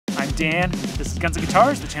Dan. This is Guns and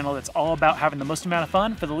Guitars, the channel that's all about having the most amount of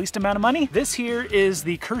fun for the least amount of money. This here is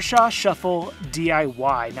the Kershaw Shuffle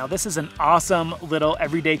DIY. Now this is an awesome little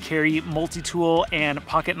everyday carry multi-tool and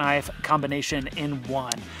pocket knife combination in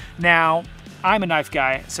one. Now, I'm a knife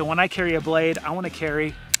guy, so when I carry a blade, I want to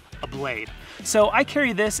carry a blade. So I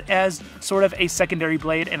carry this as sort of a secondary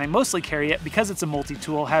blade, and I mostly carry it because it's a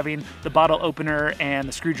multi-tool, having the bottle opener and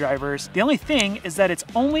the screwdrivers. The only thing is that it's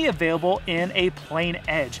only available in a plain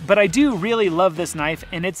edge. But I do really love this knife,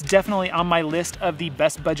 and it's definitely on my list of the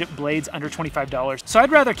best budget blades under $25. So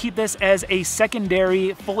I'd rather keep this as a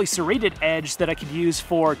secondary, fully serrated edge that I could use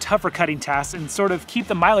for tougher cutting tasks and sort of keep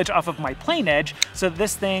the mileage off of my plain edge so that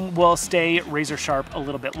this thing will stay razor sharp a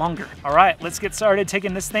little bit longer. All right, let's get started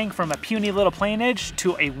taking this thing from a puny little plain edge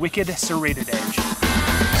to a wicked serrated edge.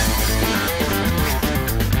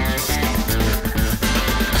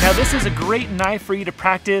 Now this is a great knife for you to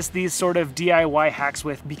practice these sort of DIY hacks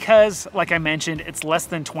with because, like I mentioned, it's less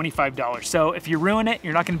than $25. So if you ruin it,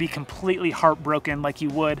 you're not going to be completely heartbroken like you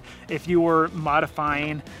would if you were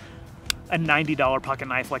modifying a $90 pocket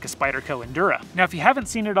knife like a Spyderco Endura. Now, if you haven't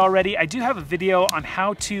seen it already, I do have a video on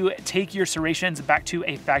how to take your serrations back to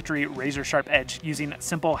a factory razor sharp edge using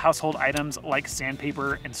simple household items like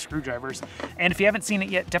sandpaper and screwdrivers. And if you haven't seen it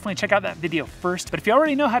yet, definitely check out that video first. But if you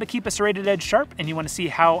already know how to keep a serrated edge sharp and you want to see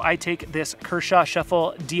how I take this Kershaw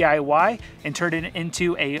Shuffle DIY and turn it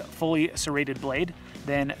into a fully serrated blade,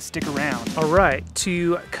 then stick around. All right,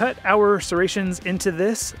 to cut our serrations into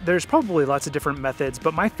this, there's probably lots of different methods,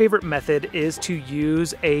 but my favorite method is to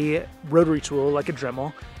use a rotary tool like a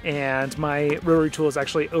Dremel. And my rotary tool is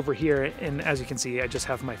actually over here, and as you can see, I just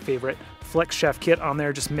have my favorite flex shaft kit on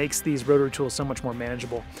there. Just makes these rotary tools so much more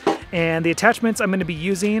manageable. And the attachments I'm going to be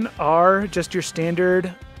using are just your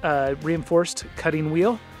standard reinforced cutting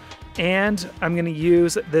wheel. And I'm going to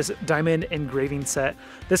use this diamond engraving set.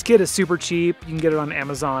 This kit is super cheap. You can get it on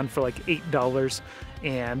Amazon for like $8.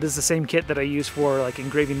 And this is the same kit that I use for like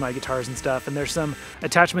engraving my guitars and stuff. And there's some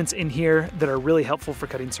attachments in here that are really helpful for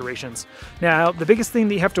cutting serrations. Now, the biggest thing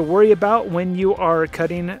that you have to worry about when you are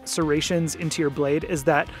cutting serrations into your blade is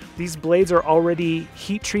that these blades are already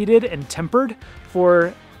heat treated and tempered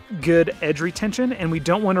for good edge retention, and we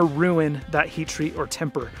don't want to ruin that heat treat or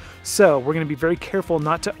temper. So we're going to be very careful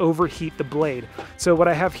not to overheat the blade. So what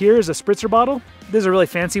I have here is a spritzer bottle. This is a really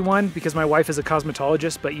fancy one because my wife is a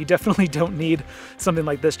cosmetologist, but you definitely don't need something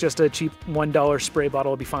like this. Just a cheap $1 spray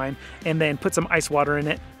bottle will be fine. And then put some ice water in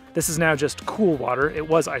it. This is now just cool water. It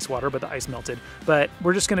was ice water, but the ice melted. But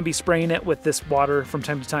we're just gonna be spraying it with this water from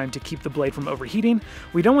time to time to keep the blade from overheating.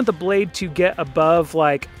 We don't want the blade to get above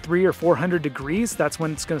like 300 or 400 degrees. That's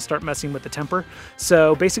when it's gonna start messing with the temper.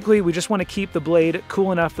 So basically, we just wanna keep the blade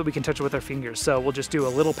cool enough that we can touch it with our fingers. So we'll just do a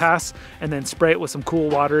little pass and then spray it with some cool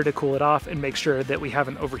water to cool it off and make sure that we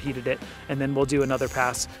haven't overheated it. And then we'll do another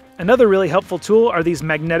pass. Another really helpful tool are these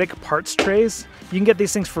magnetic parts trays. You can get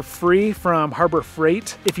these things for free from Harbor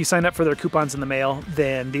Freight. If you sign up for their coupons in the mail,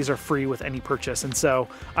 then these are free with any purchase. And so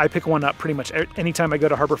I pick one up pretty much anytime I go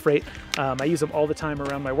to Harbor Freight. I use them all the time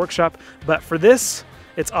around my workshop. But for this,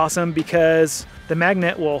 it's awesome because the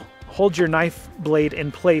magnet will hold your knife blade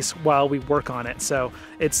in place while we work on it. So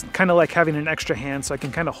it's kind of like having an extra hand, so I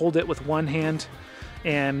can kind of hold it with one hand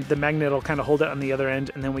and the magnet will kind of hold it on the other end,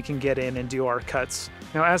 and then we can get in and do our cuts.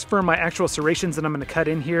 Now, as for my actual serrations that I'm going to cut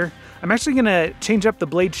in here, I'm actually going to change up the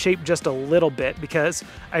blade shape just a little bit because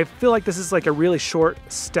I feel like this is like a really short,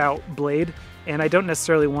 stout blade, and I don't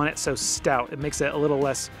necessarily want it so stout. It makes it a little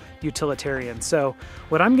less utilitarian. So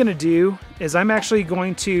what I'm going to do is I'm actually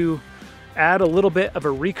going to add a little bit of a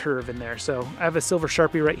recurve in there. So I have a silver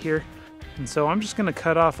Sharpie right here. And so I'm just gonna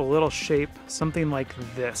cut off a little shape, something like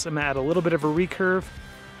this. I'm gonna add a little bit of a recurve,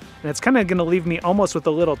 and it's kind of gonna leave me almost with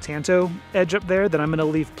a little tanto edge up there that I'm gonna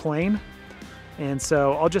leave plain. And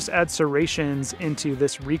so I'll just add serrations into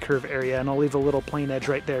this recurve area, and I'll leave a little plain edge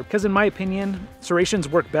right there. Because in my opinion, serrations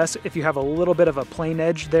work best if you have a little bit of a plain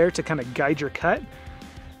edge there to kind of guide your cut.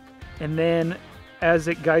 And then as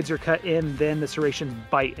it guides your cut in, then the serrations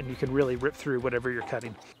bite and you can really rip through whatever you're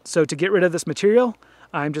cutting. So to get rid of this material,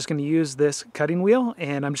 I'm just going to use this cutting wheel,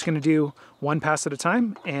 and I'm just going to do one pass at a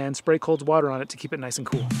time and spray cold water on it to keep it nice and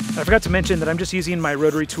cool. I forgot to mention that I'm just using my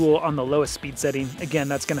rotary tool on the lowest speed setting. Again,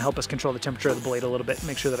 that's going to help us control the temperature of the blade a little bit,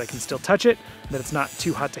 make sure that I can still touch it, that it's not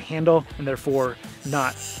too hot to handle, and therefore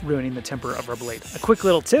not ruining the temper of our blade. A quick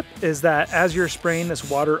little tip is that as you're spraying this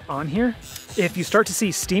water on here, if you start to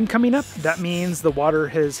see steam coming up, that means the water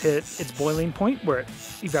has hit its boiling point where it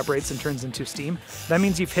evaporates and turns into steam. That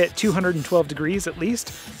means you've hit 212 degrees at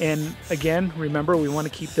least. And again, remember, we want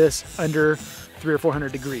to keep this under 300 or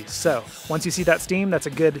 400 degrees. So once you see that steam, that's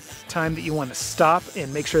a good time that you want to stop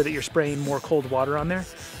and make sure that you're spraying more cold water on there.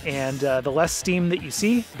 And the less steam that you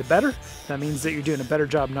see, the better. That means that you're doing a better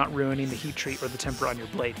job not ruining the heat treat or the temper on your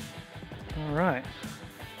blade. All right.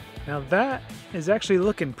 Now that is actually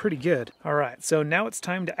looking pretty good. All right, so now it's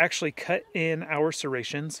time to actually cut in our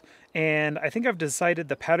serrations. And I think I've decided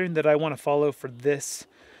the pattern that I want to follow for this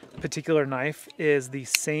particular knife is the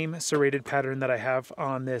same serrated pattern that I have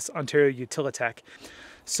on this Ontario Utilitech.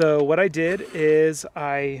 So what I did is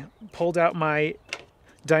I pulled out my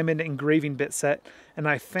diamond engraving bit set and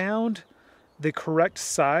I found the correct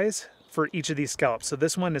size for each of these scallops. So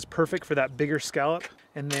this one is perfect for that bigger scallop.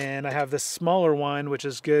 And then I have this smaller one, which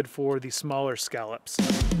is good for the smaller scallops.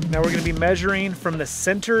 Now we're gonna be measuring from the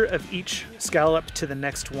center of each scallop to the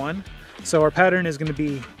next one. So our pattern is gonna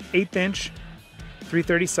be 1/8 inch,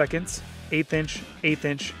 3/30 seconds, 1/8 inch, 1/8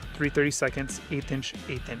 inch, 3/30 seconds, 1/8 inch,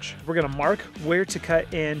 1/8 inch. We're gonna mark where to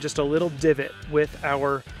cut in just a little divot with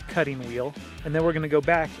our cutting wheel. And then we're gonna go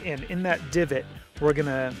back and in that divot, we're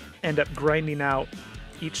gonna end up grinding out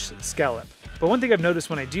each scallop. But one thing I've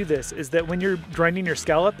noticed when I do this is that when you're grinding your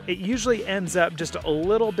scallop, it usually ends up just a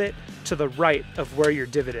little bit to the right of where your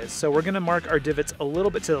divot is. So we're gonna mark our divots a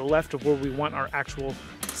little bit to the left of where we want our actual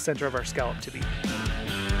center of our scallop to be.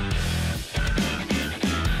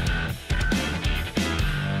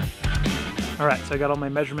 All right, so I got all my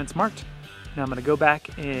measurements marked. Now I'm gonna go back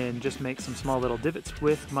and just make some small little divots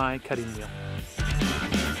with my cutting wheel.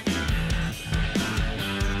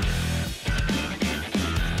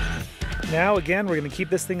 Now again, we're gonna keep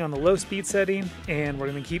this thing on the low speed setting and we're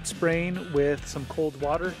gonna keep spraying with some cold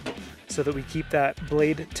water so that we keep that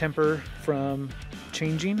blade temper from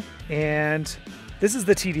changing. And this is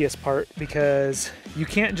the tedious part because you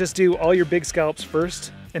can't just do all your big scallops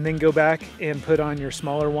first and then go back and put on your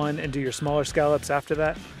smaller one and do your smaller scallops after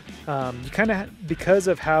that. You kind of, because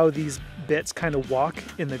of how these bits kind of walk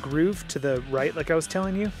in the groove to the right, like I was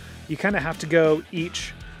telling you, you kind of have to go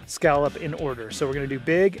each scallop in order. So we're going to do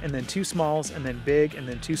big and then 2 smalls and then big and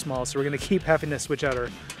then 2 smalls. So we're going to keep having to switch out our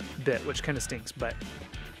bit, which kind of stinks, but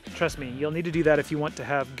trust me, you'll need to do that if you want to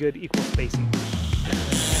have good equal spacing.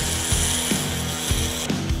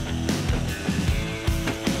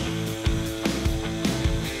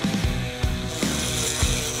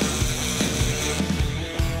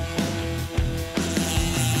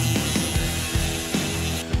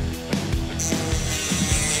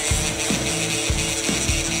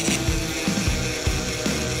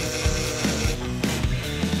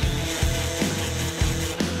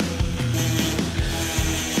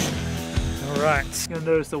 Alright, you'll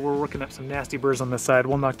notice that we're working up some nasty burrs on this side.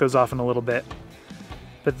 We'll knock those off in a little bit.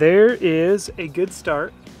 But there is a good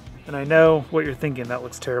start, and I know what you're thinking, that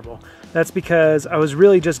looks terrible. That's because I was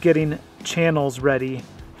really just getting channels ready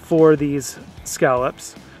for these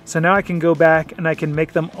scallops. So now I can go back and I can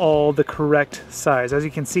make them all the correct size. As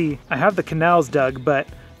you can see, I have the canals dug, but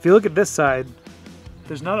if you look at this side,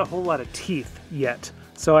 there's not a whole lot of teeth yet.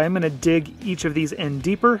 So I'm gonna dig each of these in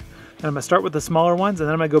deeper. And I'm gonna start with the smaller ones and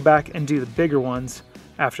then I'm gonna go back and do the bigger ones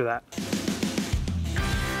after that.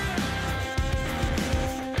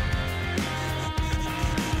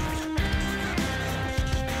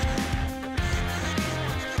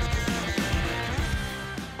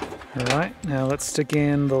 All right, now let's stick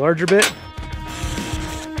in the larger bit.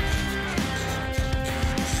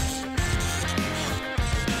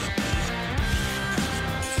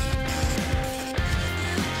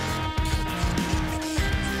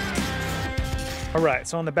 All right,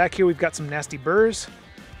 so on the back here, we've got some nasty burrs.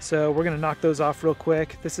 So we're gonna knock those off real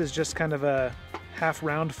quick. This is just kind of a half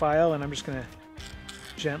round file and I'm just gonna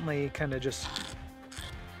gently kind of just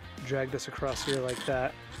drag this across here like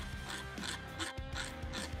that.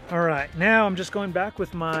 All right, now I'm just going back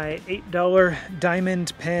with my $8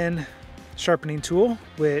 diamond pen sharpening tool,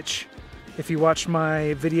 which if you watched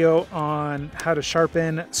my video on how to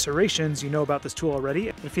sharpen serrations, you know about this tool already.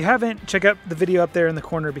 If you haven't, check out the video up there in the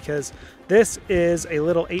corner because this is a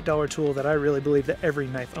little $8 tool that I really believe that every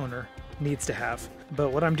knife owner needs to have.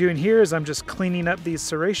 But what I'm doing here is I'm just cleaning up these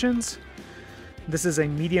serrations. This is a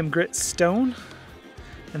medium grit stone.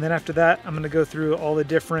 And then after that, I'm gonna go through all the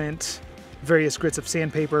different various grits of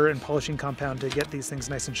sandpaper and polishing compound to get these things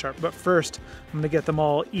nice and sharp. But first, I'm gonna get them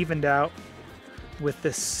all evened out with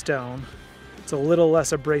this stone. It's a little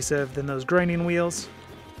less abrasive than those grinding wheels,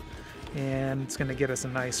 and it's gonna get us a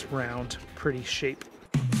nice, round, pretty shape.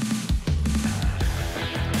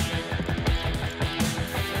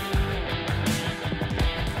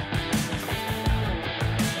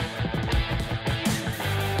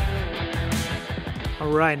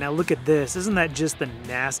 All right, now look at this. Isn't that just the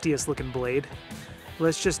nastiest looking blade?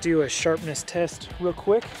 Let's just do a sharpness test real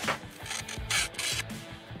quick.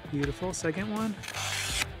 Beautiful, second one,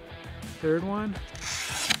 third one,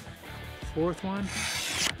 fourth one,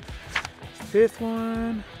 fifth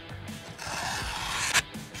one.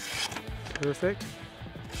 Perfect.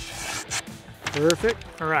 Perfect.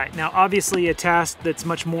 All right, now obviously a task that's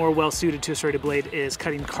much more well suited to a serrated blade is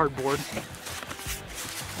cutting cardboard.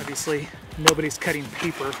 Obviously, nobody's cutting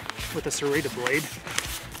paper with a serrated blade.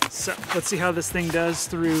 So let's see how this thing does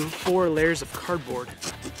through 4 layers of cardboard.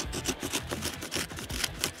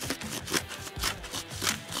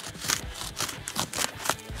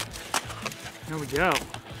 There we go.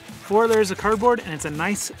 4 layers of cardboard, and it's a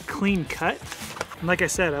nice clean cut. And like I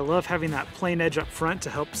said, I love having that plain edge up front to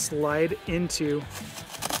help slide into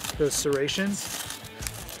those serrations.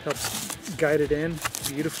 Helps guide it in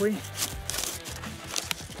beautifully.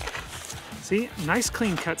 See, nice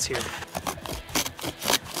clean cuts here.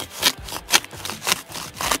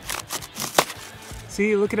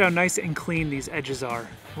 See, look at how nice and clean these edges are.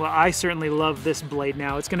 Well, I certainly love this blade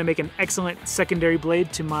now. It's gonna make an excellent secondary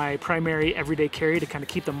blade to my primary everyday carry to kind of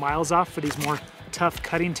keep the miles off for these more tough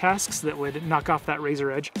cutting tasks that would knock off that razor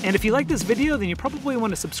edge. And if you like this video, then you probably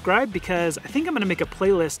want to subscribe, because I think I'm gonna make a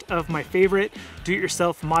playlist of my favorite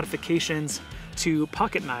do-it-yourself modifications to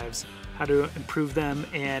pocket knives, how to improve them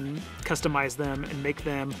and customize them and make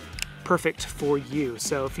them perfect for you.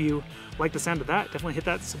 So if you like the sound of that, definitely hit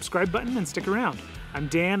that subscribe button and stick around. I'm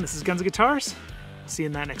Dan, this is Guns and Guitars. See you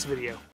in that next video.